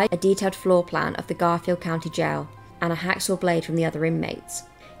acquired a detailed floor plan of the Garfield County Jail and a hacksaw blade from the other inmates.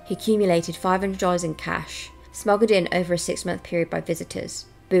 He accumulated $500 in cash, smuggled in over a 6-month period by visitors,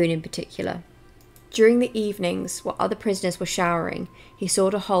 Boone in particular. During the evenings, while other prisoners were showering, he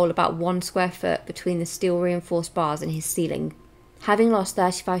sawed a hole about 1 square foot between the steel-reinforced bars in his ceiling. Having lost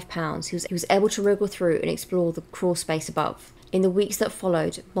 35 pounds, he was able to wriggle through and explore the crawl space above. In the weeks that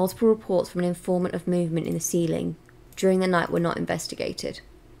followed, multiple reports from an informant of movement in the ceiling during the night were not investigated.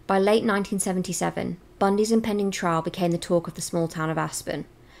 By late 1977, Bundy's impending trial became the talk of the small town of Aspen,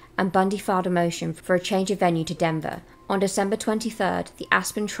 and Bundy filed a motion for a change of venue to Denver. On December 23rd, the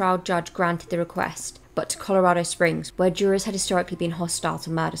Aspen trial judge granted the request, but to Colorado Springs, where jurors had historically been hostile to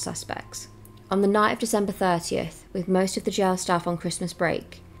murder suspects. On the night of December 30th, with most of the jail staff on Christmas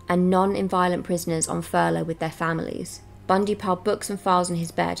break, and non-violent prisoners on furlough with their families, Bundy piled books and files in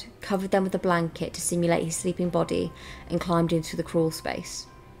his bed, covered them with a blanket to simulate his sleeping body, and climbed into the crawl space.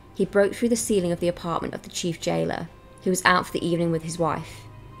 He broke through the ceiling of the apartment of the chief jailer, who was out for the evening with his wife.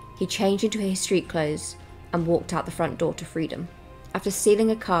 He changed into his street clothes and walked out the front door to freedom. After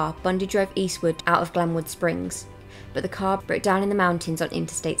stealing a car, Bundy drove eastward out of Glenwood Springs, but the car broke down in the mountains on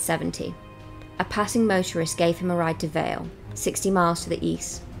Interstate 70. A passing motorist gave him a ride to Vail, 60 miles to the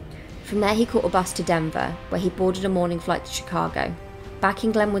east. From there he caught a bus to Denver, where he boarded a morning flight to Chicago. Back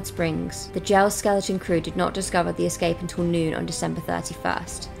in Glenwood Springs, the jail's skeleton crew did not discover the escape until noon on December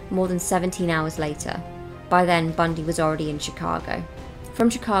 31st, more than 17 hours later. By then, Bundy was already in Chicago. From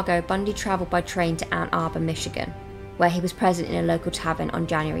Chicago, Bundy travelled by train to Ann Arbor, Michigan, where he was present in a local tavern on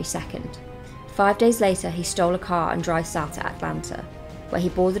January 2nd. 5 days later, he stole a car and drove south to Atlanta, where he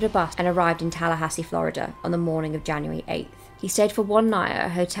boarded a bus and arrived in Tallahassee, Florida, on the morning of January 8th. He stayed for 1 night at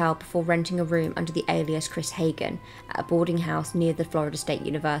a hotel before renting a room under the alias Chris Hagen at a boarding house near the Florida State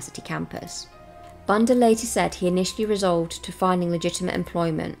University campus. Bundy later said he initially resolved to finding legitimate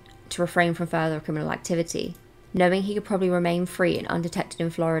employment to refrain from further criminal activity, knowing he could probably remain free and undetected in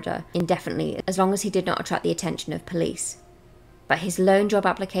Florida indefinitely as long as he did not attract the attention of police. But his lone job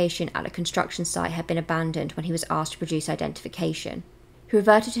application at a construction site had been abandoned when he was asked to produce identification. He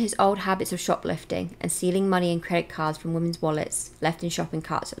reverted to his old habits of shoplifting and stealing money and credit cards from women's wallets left in shopping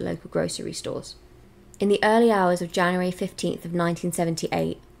carts at local grocery stores. In the early hours of January 15th of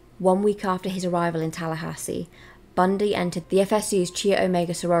 1978, 1 week after his arrival in Tallahassee, Bundy entered the FSU's Chi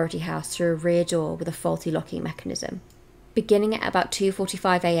Omega sorority house through a rear door with a faulty locking mechanism. Beginning at about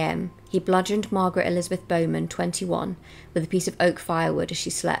 2:45 a.m, he bludgeoned Margaret Elizabeth Bowman, 21, with a piece of oak firewood as she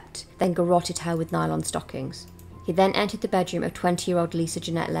slept, then garroted her with nylon stockings. He then entered the bedroom of 20-year-old Lisa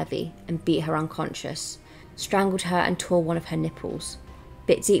Jeanette Levy and beat her unconscious, strangled her and tore one of her nipples,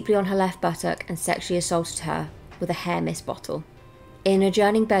 bit deeply on her left buttock and sexually assaulted her with a hair mist bottle. In an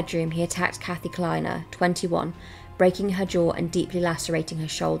adjoining bedroom, he attacked Kathy Kleiner, 21, breaking her jaw and deeply lacerating her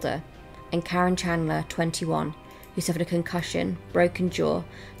shoulder, and Karen Chandler, 21, who suffered a concussion, broken jaw,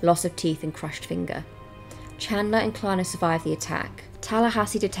 loss of teeth and crushed finger. Chandler and Kleiner survived the attack.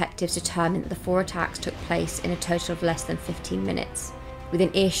 Tallahassee detectives determined that the 4 attacks took place in a total of less than 15 minutes,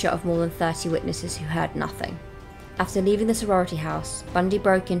 within earshot of more than 30 witnesses who heard nothing. After leaving the sorority house, Bundy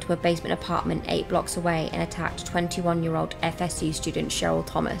broke into a basement apartment 8 blocks away and attacked 21-year-old FSU student Cheryl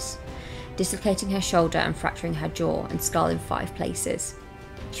Thomas, dislocating her shoulder and fracturing her jaw and skull in 5 places.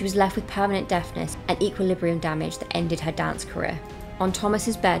 She was left with permanent deafness and equilibrium damage that ended her dance career. On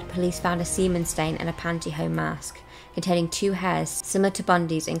Thomas's bed, police found a semen stain and a pantyhose mask, containing 2 hairs similar to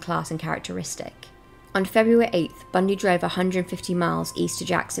Bundy's in class and characteristic. On February 8th, Bundy drove 150 miles east to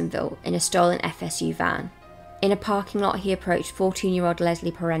Jacksonville in a stolen FSU van. In a parking lot, he approached 14-year-old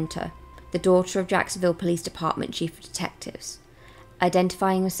Leslie Parenta, the daughter of Jacksonville Police Department Chief of Detectives,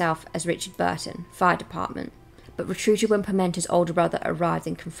 identifying himself as Richard Burton, Fire Department, but retreated when Parmenta's older brother arrived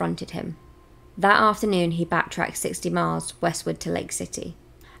and confronted him. That afternoon, he backtracked 60 miles westward to Lake City.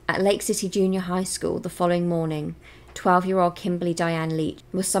 At Lake City Junior High School the following morning, 12-year-old Kimberly Diane Leach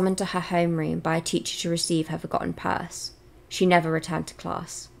was summoned to her homeroom by a teacher to receive her forgotten purse. She never returned to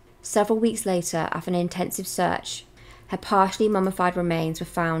class. Several weeks later, after an intensive search, her partially mummified remains were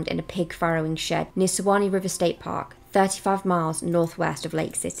found in a pig farrowing shed near Suwannee River State Park, 35 miles northwest of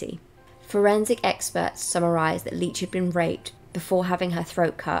Lake City. Forensic experts summarized that Leach had been raped before having her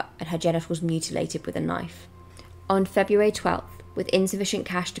throat cut and her genitals mutilated with a knife. On February 12th, with insufficient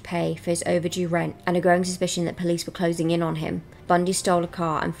cash to pay for his overdue rent and a growing suspicion that police were closing in on him, Bundy stole a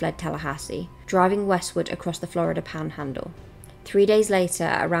car and fled Tallahassee, driving westward across the Florida Panhandle. 3 days later,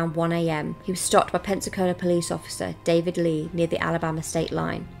 at around 1 a.m, he was stopped by Pensacola police officer David Lee near the Alabama state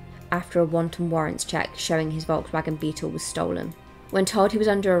line, after a wanton warrants check showing his Volkswagen Beetle was stolen. When told he was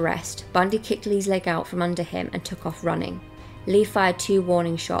under arrest, Bundy kicked Lee's leg out from under him and took off running. Lee fired 2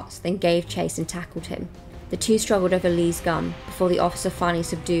 warning shots, then gave chase and tackled him. The two struggled over Lee's gun before the officer finally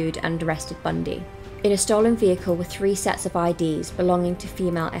subdued and arrested Bundy. In a stolen vehicle were 3 sets of IDs belonging to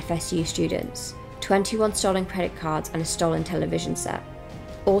female FSU students, 21 stolen credit cards and a stolen television set.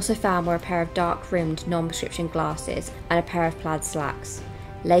 Also found were a pair of dark-rimmed non-prescription glasses and a pair of plaid slacks,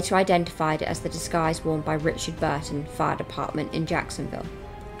 later identified as the disguise worn by Richard Burton Fire Department in Jacksonville.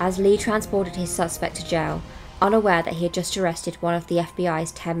 As Lee transported his suspect to jail, unaware that he had just arrested one of the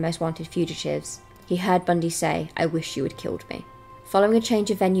FBI's 10 most wanted fugitives, he heard Bundy say, "I wish you had killed me." Following a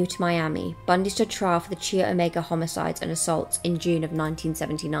change of venue to Miami, Bundy stood trial for the Chia Omega homicides and assaults in June of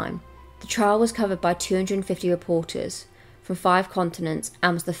 1979. The trial was covered by 250 reporters from 5 continents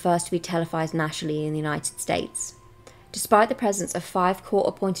and was the first to be televised nationally in the United States. Despite the presence of 5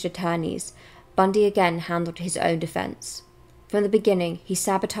 court-appointed attorneys, Bundy again handled his own defence. From the beginning, he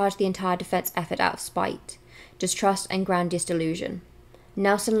sabotaged the entire defence effort out of spite, distrust and grandiose delusion.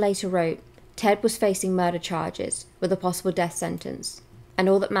 Nelson later wrote, "Ted was facing murder charges with a possible death sentence, and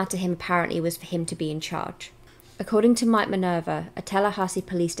all that mattered to him apparently was for him to be in charge." According to Mike Minerva, a Tallahassee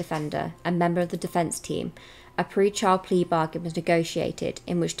police defender and member of the defence team, a pre-trial plea bargain was negotiated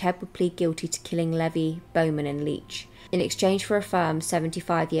in which Ted would plead guilty to killing Levy, Bowman and Leach, in exchange for a firm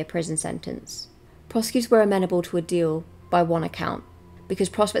 75-year prison sentence. Prosecutors were amenable to a deal by one account, because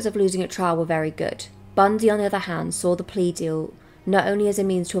prospects of losing at trial were very good. Bundy, on the other hand, saw the plea deal not only as a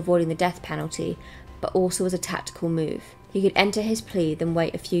means to avoiding the death penalty, but also as a tactical move. He could enter his plea, then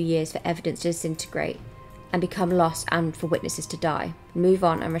wait a few years for evidence to disintegrate and become lost and for witnesses to die, move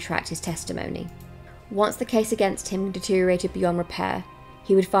on and retract his testimony. Once the case against him deteriorated beyond repair,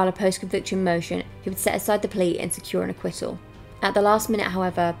 he would file a post-conviction motion, he would set aside the plea and secure an acquittal. At the last minute,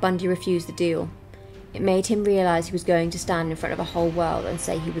 however, Bundy refused the deal. It made him realise he was going to stand in front of a whole world and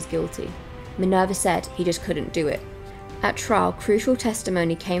say he was guilty. Minerva said he just couldn't do it. At trial, crucial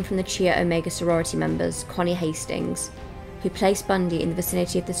testimony came from the Chia Omega sorority members, Connie Hastings, who placed Bundy in the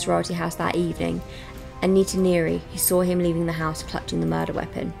vicinity of the sorority house that evening, and Nita Neary, who saw him leaving the house clutching the murder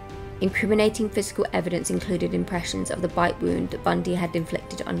weapon. Incriminating physical evidence included impressions of the bite wound that Bundy had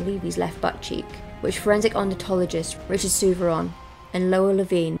inflicted on Levy's left butt cheek, which forensic odontologist Richard Souveron and Lowell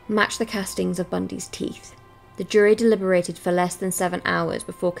Levine matched the castings of Bundy's teeth. The jury deliberated for less than 7 hours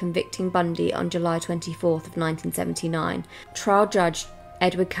before convicting Bundy on July 24th of 1979. Trial judge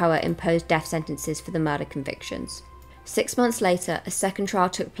Edward Cower imposed death sentences for the murder convictions. 6 months later, a second trial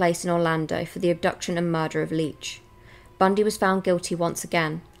took place in Orlando for the abduction and murder of Leach. Bundy was found guilty once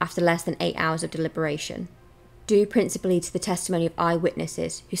again, after less than 8 hours of deliberation, due principally to the testimony of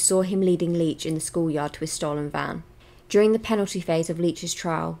eyewitnesses who saw him leading Leach in the schoolyard to his stolen van. During the penalty phase of Leach's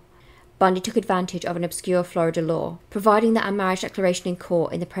trial, Bundy took advantage of an obscure Florida law, providing that a marriage declaration in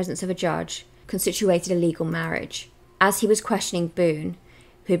court in the presence of a judge constituted a legal marriage. As he was questioning Boone,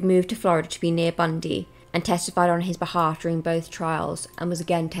 who had moved to Florida to be near Bundy and testified on his behalf during both trials and was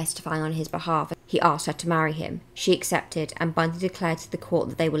again testifying on his behalf, he asked her to marry him. She accepted, and Bundy declared to the court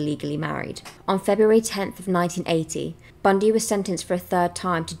that they were legally married. On February 10th of 1980, Bundy was sentenced for a 3rd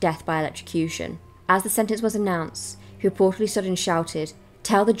time to death by electrocution. As the sentence was announced, he reportedly stood and shouted,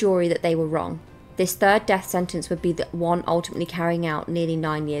 "Tell the jury that they were wrong." This 3rd death sentence would be the one ultimately carrying out nearly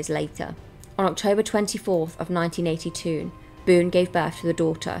 9 years later. On October 24th of 1982, Boone gave birth to the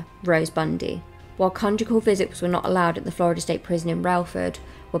daughter, Rose Bundy. While conjugal visits were not allowed at the Florida State Prison in Relford,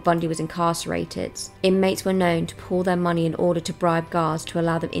 where Bundy was incarcerated, inmates were known to pool their money in order to bribe guards to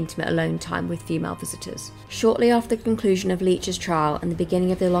allow them intimate alone time with female visitors. Shortly after the conclusion of Leach's trial and the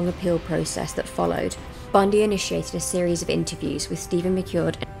beginning of the long appeal process that followed, Bundy initiated a series of interviews with Stephen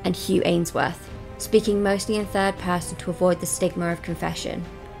McCurd and Hugh Ainsworth, speaking mostly in 3rd person to avoid the stigma of confession.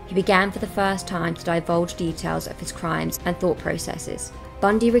 He began for the first time to divulge details of his crimes and thought processes.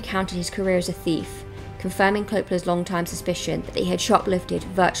 Bundy recounted his career as a thief, confirming Coppola's long-time suspicion that he had shoplifted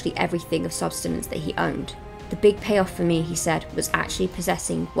virtually everything of substance that he owned. "The big payoff for me," he said, "was actually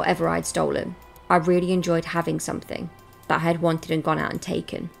possessing whatever I'd stolen. I really enjoyed having something that I had wanted and gone out and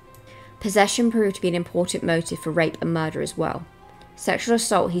taken." Possession proved to be an important motive for rape and murder as well. Sexual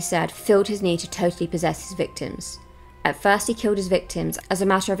assault, he said, filled his need to totally possess his victims. At first he killed his victims as a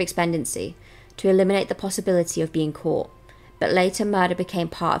matter of expediency, to eliminate the possibility of being caught, but later murder became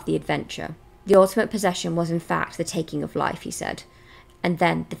part of the adventure. The ultimate possession was in fact the taking of life, he said, and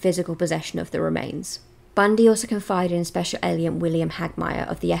then the physical possession of the remains. Bundy also confided in Special Agent William Hagmaier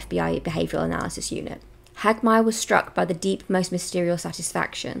of the FBI Behavioral Analysis Unit. Hagmaier was struck by the deep, most mysterious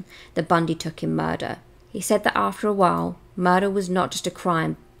satisfaction that Bundy took in murder. He said that after a while, murder was not just a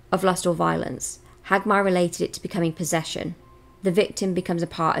crime of lust or violence. Hagmaier related it to becoming possession. The victim becomes a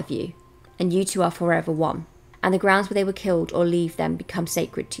part of you, and you two are forever one, and the grounds where they were killed or leave them become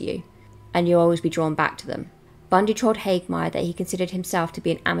sacred to you. and you'll always be drawn back to them. Bundy told Hagemeyer that he considered himself to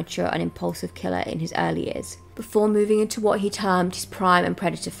be an amateur and impulsive killer in his early years, before moving into what he termed his prime and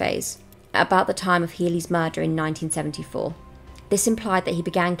predator phase, at about the time of Healy's murder in 1974. This implied that he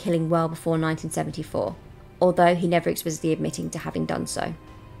began killing well before 1974, although he never explicitly admitting to having done so.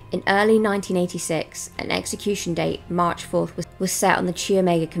 In early 1986, an execution date, March 4th, was set on the Chi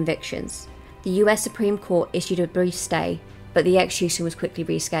Omega convictions. The US Supreme Court issued a brief stay, but the execution was quickly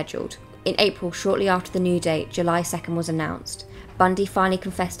rescheduled. In April, shortly after the new date, July 2nd was announced. Bundy finally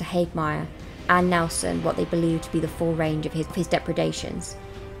confessed to Hagemeyer and Nelson what they believed to be the full range of his depredations,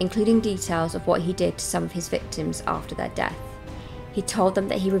 including details of what he did to some of his victims after their death. He told them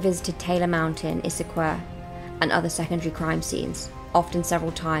that he revisited Taylor Mountain, Issaquah, and other secondary crime scenes, often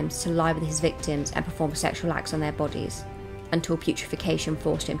several times, to lie with his victims and perform sexual acts on their bodies, until putrefaction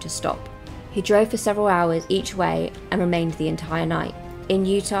forced him to stop. He drove for several hours each way and remained the entire night. In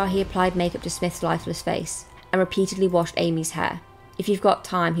Utah, he applied makeup to Smith's lifeless face and repeatedly washed Amy's hair. If you've got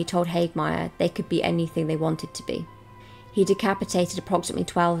time, he told Hagemeyer, they could be anything they wanted to be. He decapitated approximately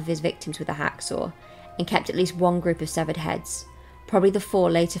 12 of his victims with a hacksaw and kept at least one group of severed heads, probably the 4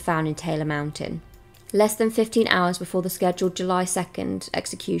 later found in Taylor Mountain. Less than 15 hours before the scheduled July 2nd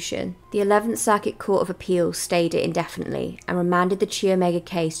execution, the 11th Circuit Court of Appeals stayed it indefinitely and remanded the Chi Omega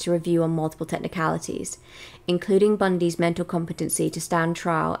case to review on multiple technicalities, including Bundy's mental competency to stand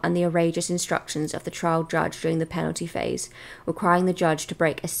trial and the outrageous instructions of the trial judge during the penalty phase, requiring the judge to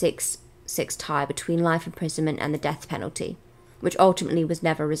break a 6-6 tie between life imprisonment and the death penalty, which ultimately was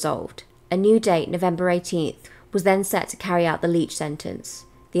never resolved. A new date, November 18th, was then set to carry out the Leach sentence.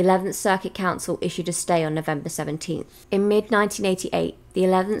 The 11th Circuit Council issued a stay on November 17th. In mid-1988, the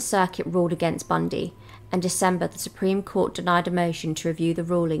 11th Circuit ruled against Bundy, and December the Supreme Court denied a motion to review the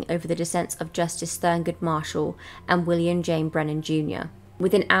ruling over the dissents of Justice Thurgood Marshall and William Jane Brennan Jr.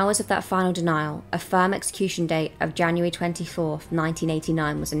 Within hours of that final denial, a firm execution date of January 24,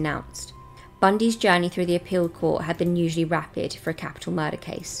 1989 was announced. Bundy's journey through the appeal court had been usually rapid for a capital murder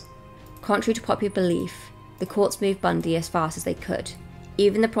case. Contrary to popular belief, the courts moved Bundy as fast as they could.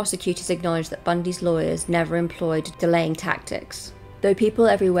 Even the prosecutors acknowledged that Bundy's lawyers never employed delaying tactics. Though people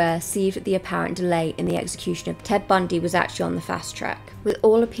everywhere seethed at the apparent delay in the execution of Ted Bundy was actually on the fast track. With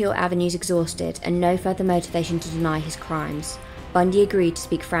all appeal avenues exhausted and no further motivation to deny his crimes, Bundy agreed to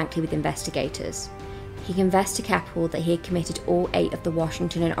speak frankly with investigators. He confessed to Capitol that he had committed all 8 of the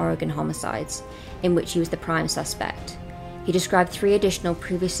Washington and Oregon homicides, in which he was the prime suspect. He described 3 additional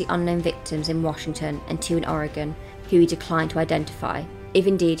previously unknown victims in Washington and 2 in Oregon, who he declined to identify, if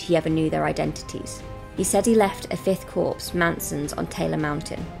indeed he ever knew their identities. He said he left a 5th corpse, Manson's, on Taylor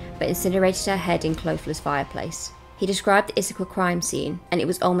Mountain, but incinerated her head in Clothless fireplace. He described the Issaquah crime scene, and it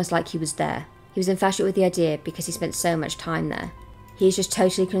was almost like he was there. He was infatuated with the idea because he spent so much time there. He is just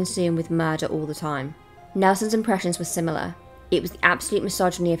totally consumed with murder all the time. Nelson's impressions were similar. It was the absolute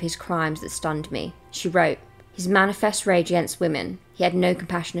misogyny of his crimes that stunned me. She wrote, his manifest rage against women. He had no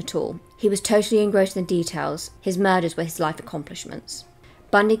compassion at all. He was totally engrossed in the details. His murders were his life accomplishments.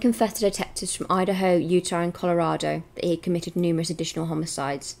 Bundy confessed to detectives from Idaho, Utah, and Colorado that he had committed numerous additional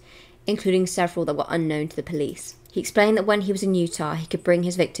homicides, including several that were unknown to the police. He explained that when he was in Utah, he could bring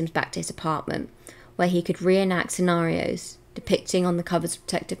his victims back to his apartment, where he could reenact scenarios depicting on the covers of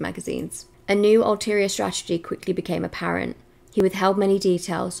detective magazines. A new ulterior strategy quickly became apparent. He withheld many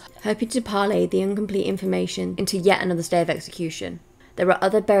details, hoping to parlay the incomplete information into yet another stay of execution. There were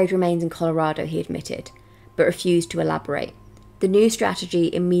other buried remains in Colorado, he admitted, but refused to elaborate. The new strategy,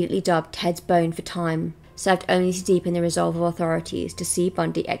 immediately dubbed Ted's Bone for Time, served only to deepen the resolve of authorities to see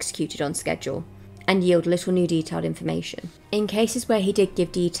Bundy executed on schedule, and yield little new detailed information. In cases where he did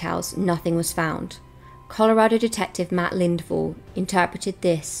give details, nothing was found. Colorado detective Matt Lindvall interpreted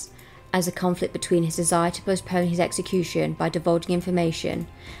this as a conflict between his desire to postpone his execution by divulging information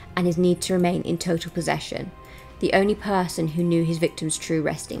and his need to remain in total possession, the only person who knew his victim's true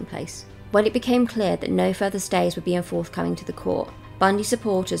resting place. When it became clear that no further stays would be forthcoming to the court, Bundy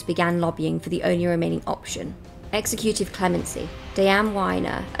supporters began lobbying for the only remaining option: executive clemency. Diane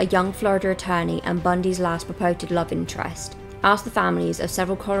Weiner, a young Florida attorney and Bundy's last purported love interest, asked the families of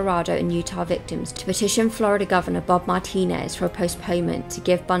several Colorado and Utah victims to petition Florida Governor Bob Martinez for a postponement to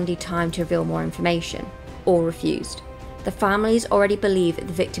give Bundy time to reveal more information, or refused. The families already believed that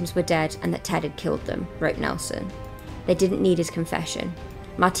the victims were dead and that Ted had killed them, wrote Nelson. They didn't need his confession.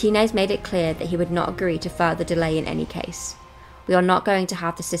 Martinez made it clear that he would not agree to further delay in any case. We are not going to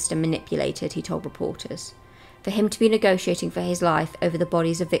have the system manipulated, he told reporters. For him to be negotiating for his life over the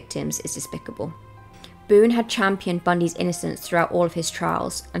bodies of victims is despicable. Boone had championed Bundy's innocence throughout all of his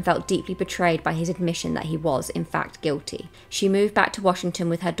trials and felt deeply betrayed by his admission that he was, in fact, guilty. She moved back to Washington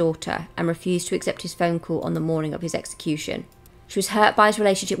with her daughter and refused to accept his phone call on the morning of his execution. She was hurt by his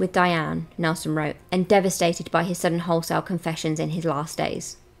relationship with Diane, Nelson wrote, and devastated by his sudden wholesale confessions in his last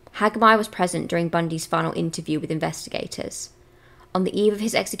days. Hagmaier was present during Bundy's final interview with investigators. On the eve of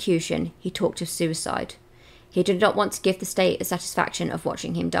his execution, he talked of suicide. He did not want to give the state the satisfaction of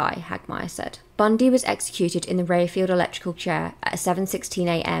watching him die, Hagmaier said. Bundy was executed in the Rayfield electrical chair at 7:16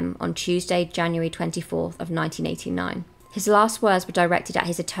 a.m. on Tuesday, January 24th of 1989. His last words were directed at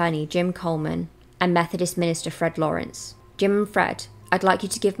his attorney, Jim Coleman, and Methodist minister Fred Lawrence. Jim and Fred, I'd like you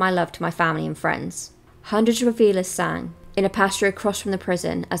to give my love to my family and friends. Hundreds of revealers sang in a pasture across from the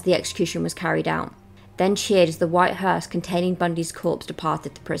prison as the execution was carried out, then cheered as the white hearse containing Bundy's corpse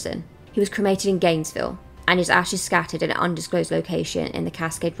departed the prison. He was cremated in Gainesville, and his ashes scattered in an undisclosed location in the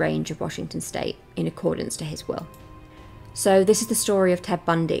Cascade Range of Washington state, in accordance to his will. So this is the story of Ted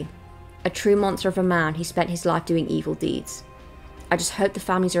Bundy, a true monster of a man who spent his life doing evil deeds. I just hope the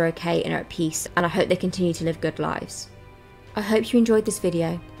families are okay and are at peace, and I hope they continue to live good lives. I hope you enjoyed this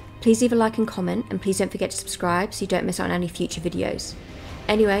video. Please leave a like and comment, and please don't forget to subscribe so you don't miss out on any future videos.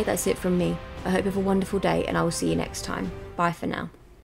 Anyway, that's it from me. I hope you have a wonderful day, and I will see you next time. Bye for now.